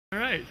All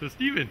right, so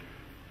Steven,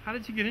 how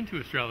did you get into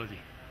astrology?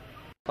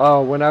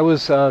 When I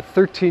was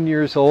 13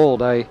 years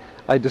old, I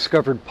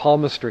discovered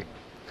palmistry,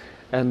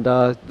 and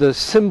the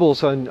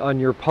symbols on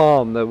your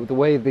palm, the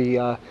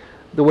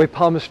way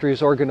palmistry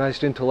is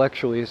organized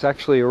intellectually is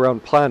actually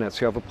around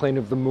planets. You have a plane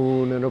of the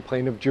moon and a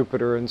plane of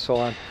Jupiter and so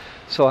on.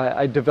 So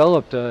I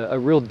developed a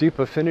real deep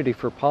affinity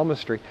for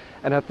palmistry,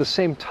 and at the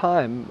same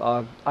time,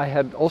 I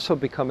had also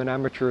become an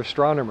amateur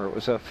astronomer. It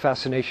was a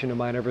fascination of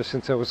mine ever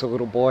since I was a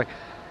little boy.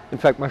 In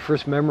fact, my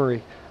first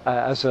memory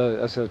as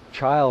a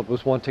child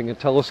was wanting a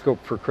telescope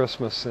for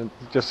Christmas, and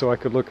just so I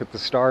could look at the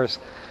stars.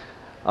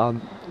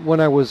 When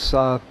I was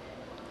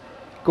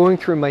going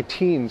through my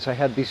teens, I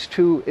had these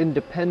two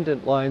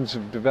independent lines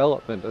of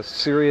development: a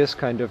serious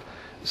kind of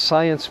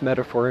science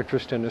metaphor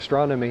interest in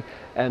astronomy,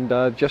 and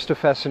just a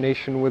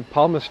fascination with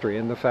palmistry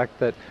and the fact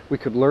that we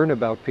could learn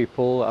about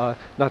people,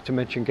 not to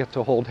mention get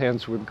to hold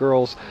hands with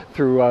girls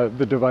through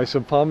the device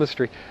of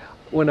palmistry.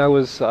 When I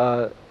was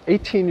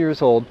 18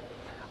 years old,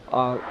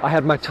 I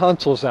had my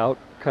tonsils out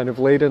kind of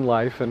late in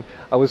life, and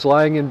I was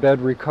lying in bed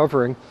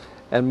recovering,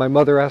 and my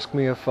mother asked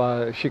me if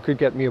she could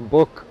get me a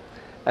book.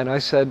 And I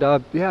said,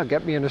 yeah,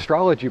 get me an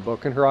astrology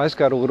book. And her eyes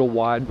got a little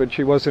wide, but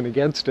she wasn't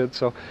against it,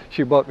 so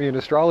she bought me an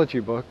astrology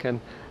book,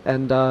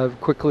 and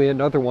quickly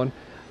another one.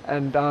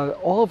 And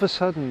all of a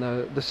sudden,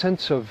 the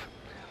sense of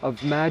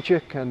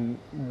magic and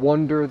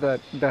wonder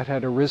that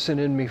had arisen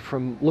in me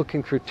from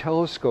looking through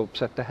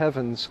telescopes at the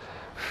heavens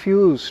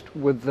fused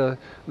with the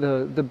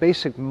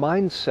basic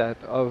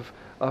mindset of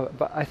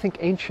I think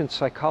ancient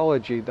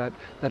psychology that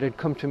had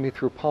come to me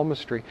through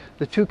palmistry.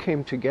 The two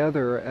came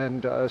together,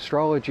 and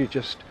astrology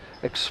just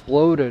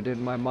exploded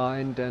in my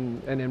mind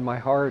and in my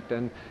heart,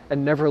 and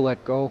never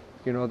let go.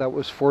 You know, that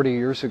was 40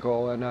 years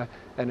ago,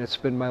 and it's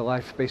been my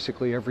life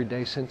basically every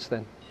day since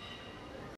then.